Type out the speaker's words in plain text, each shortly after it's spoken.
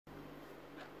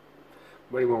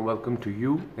Very warm welcome to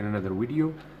you in another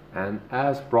video. And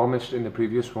as promised in the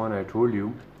previous one, I told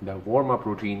you the warm-up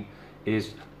routine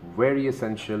is very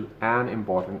essential and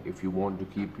important if you want to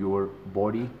keep your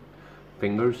body,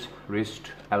 fingers,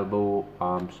 wrist, elbow,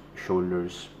 arms,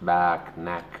 shoulders, back,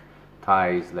 neck,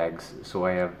 thighs, legs. So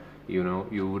I have,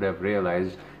 you would have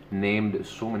realized, named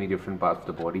so many different parts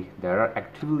of the body that are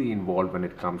actively involved when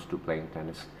it comes to playing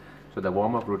tennis. So the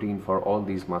warm-up routine for all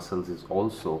these muscles is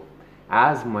also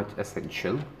as much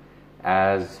essential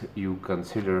as you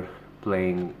consider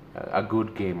playing a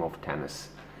good game of tennis.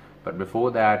 But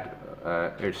before that,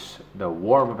 it's the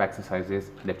warm-up exercises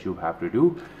that you have to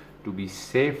do to be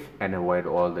safe and avoid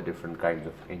all the different kinds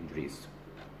of injuries.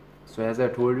 So as I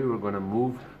told you, we're going to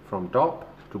move from top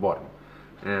to bottom.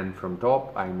 And from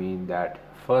top, I mean that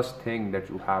first thing that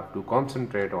you have to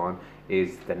concentrate on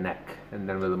is the neck, and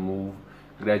then we'll move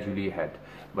gradually ahead.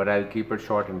 But I'll keep it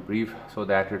short and brief so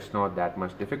that it's not that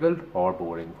much difficult or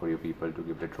boring for you people to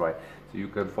give it a try. So you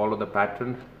can follow the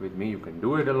pattern with me, you can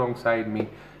do it alongside me,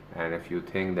 and if you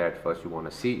think that first you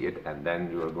want to see it and then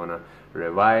you are going to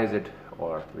revise it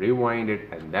or rewind it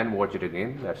and then watch it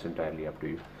again, that's entirely up to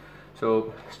you.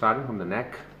 So starting from the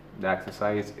neck, the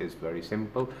exercise is very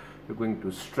simple. You're going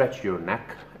to stretch your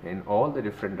neck in all the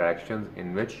different directions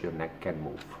in which your neck can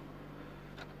move.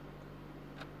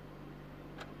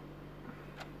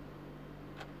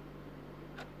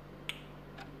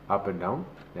 Up and down,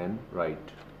 then right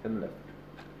and left,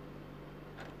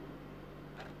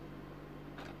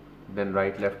 then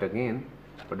right, left again,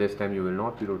 but this time you will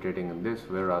not be rotating in this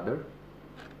way, rather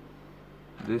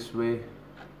this way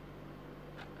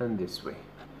and this way.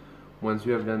 Once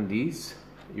you have done these,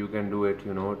 you can do it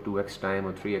 2x time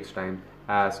or 3x time,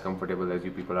 as comfortable as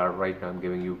you people are. Right now I'm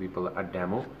giving you people a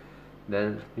demo.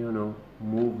 Then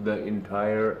move the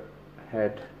entire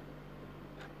head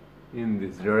in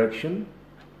this direction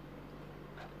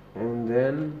and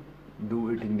then do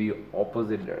it in the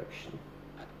opposite direction.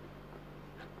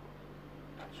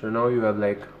 So now you have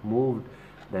moved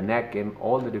the neck in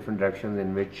all the different directions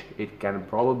in which it can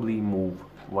probably move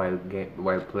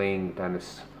while playing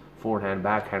tennis, forehand,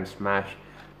 backhand, smash.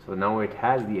 So now it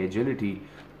has the agility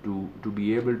to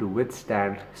be able to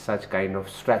withstand such kind of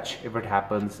stretch if it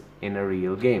happens in a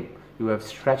real game. You have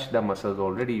stretched the muscles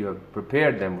already, you have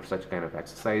prepared them for such kind of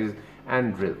exercise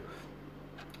and drill.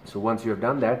 So once you have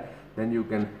done that, then you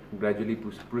can gradually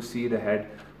proceed ahead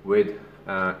with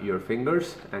your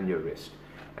fingers and your wrist.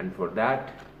 And for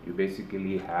that, you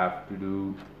basically have to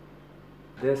do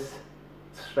this: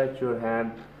 stretch your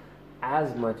hand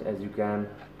as much as you can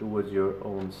towards your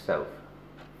own self.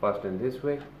 First in this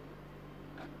way,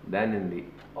 then in the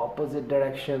opposite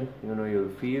direction. You'll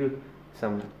feel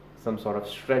some sort of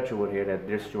stretch over here at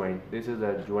this joint. This is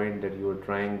a joint that you're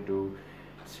trying to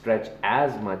stretch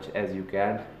as much as you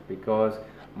can, because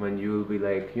when you'll be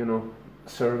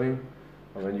serving,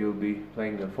 or when you'll be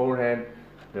playing the forehand,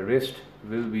 the wrist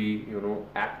will be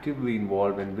actively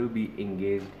involved and will be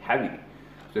engaged heavily.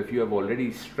 So if you have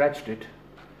already stretched it,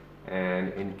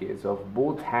 and in case of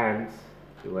both hands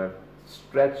you have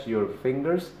stretched your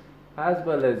fingers as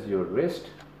well as your wrist,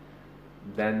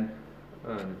 then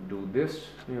do this,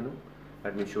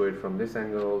 let me show it from this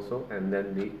angle also, and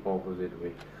then the opposite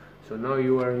way. So now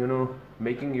you are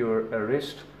making your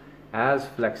wrist as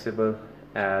flexible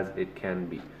as it can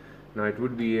be. Now it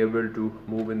would be able to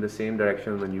move in the same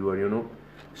direction when you are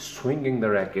swinging the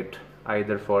racket,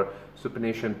 either for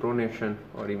supination, pronation,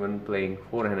 or even playing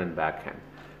forehand and backhand.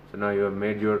 So now you have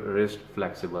made your wrist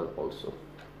flexible also.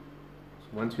 So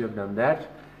once you have done that,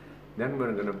 then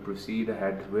we're going to proceed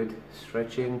ahead with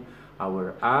stretching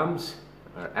our arms,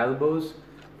 our elbows.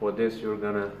 For this, you're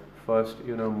gonna first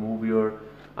move your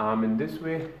arm in this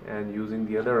way, and using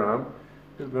the other arm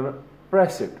you're gonna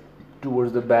press it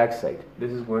towards the back side. This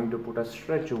is going to put a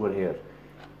stretch over here,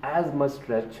 as much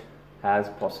stretch as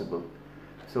possible.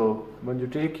 So when you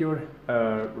take your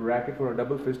racket for a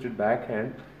double fisted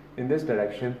backhand in this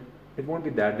direction, it won't be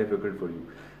that difficult for you,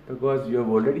 because you have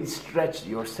already stretched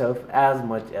yourself as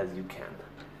much as you can.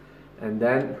 And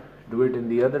then do it in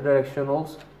the other direction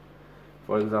also.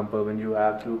 For example, when you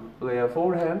have to play a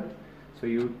forehand, so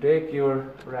you take your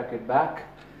racket back,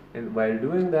 and while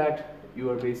doing that you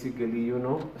are basically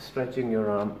stretching your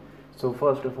arm. So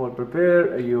first of all,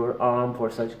 prepare your arm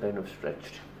for such kind of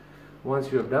stretch.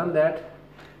 Once you have done that,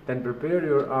 then prepare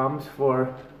your arms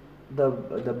for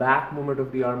the back movement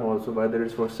of the arm also, whether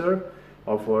it's for serve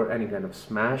or for any kind of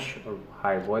smash or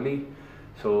high volley.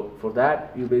 So for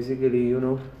that, you basically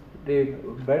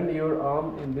bend your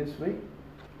arm in this way,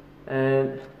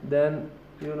 and then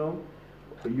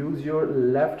use your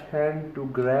left hand to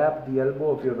grab the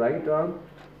elbow of your right arm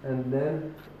and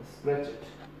then stretch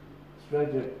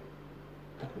it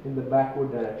in the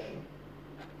backward direction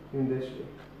in this way,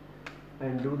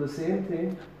 and do the same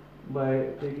thing by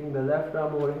taking the left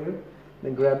arm over here,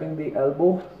 then grabbing the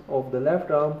elbow of the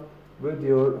left arm with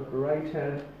your right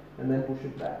hand and then push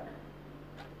it back.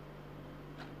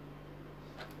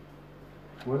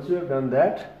 Once you have done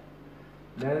that,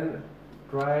 then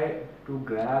try to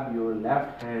grab your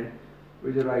left hand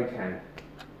with your right hand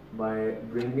by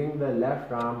bringing the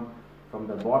left arm from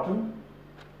the bottom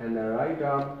and the right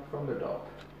arm from the top.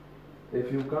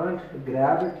 If you can't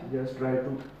grab it, just try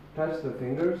to touch the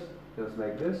fingers just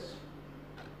like this.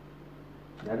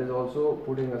 That is also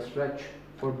putting a stretch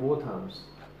for both arms.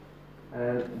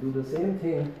 And do the same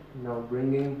thing now,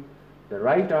 bringing the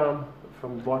right arm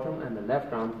from the bottom and the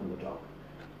left arm from the top.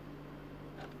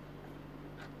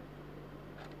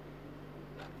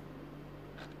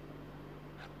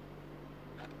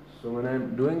 So when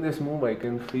I'm doing this move, I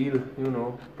can feel,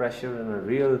 pressure and a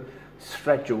real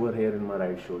stretch over here in my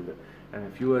right shoulder.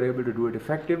 And if you are able to do it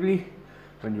effectively,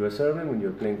 when you are serving, when you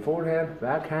are playing forehand,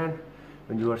 backhand,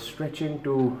 when you are stretching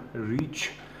to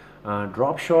reach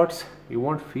drop shots, you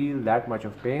won't feel that much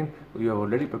of pain. You have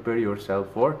already prepared yourself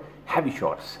for heavy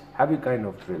shots, heavy kind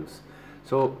of drills.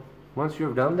 So once you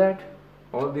have done that,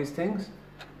 all these things,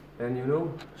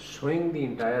 then swing the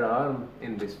entire arm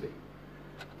in this way,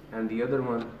 and the other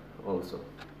one also,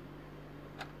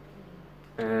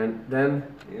 and then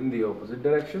in the opposite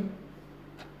direction,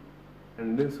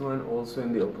 and this one also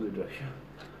in the opposite direction.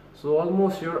 So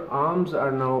almost your arms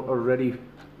are now ready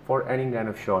for any kind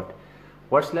of shot.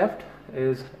 What's left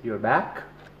is your back,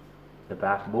 the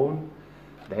backbone,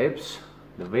 the hips,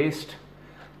 the waist,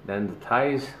 then the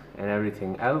thighs, and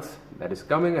everything else that is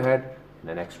coming ahead in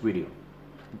the next video.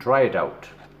 Try it out.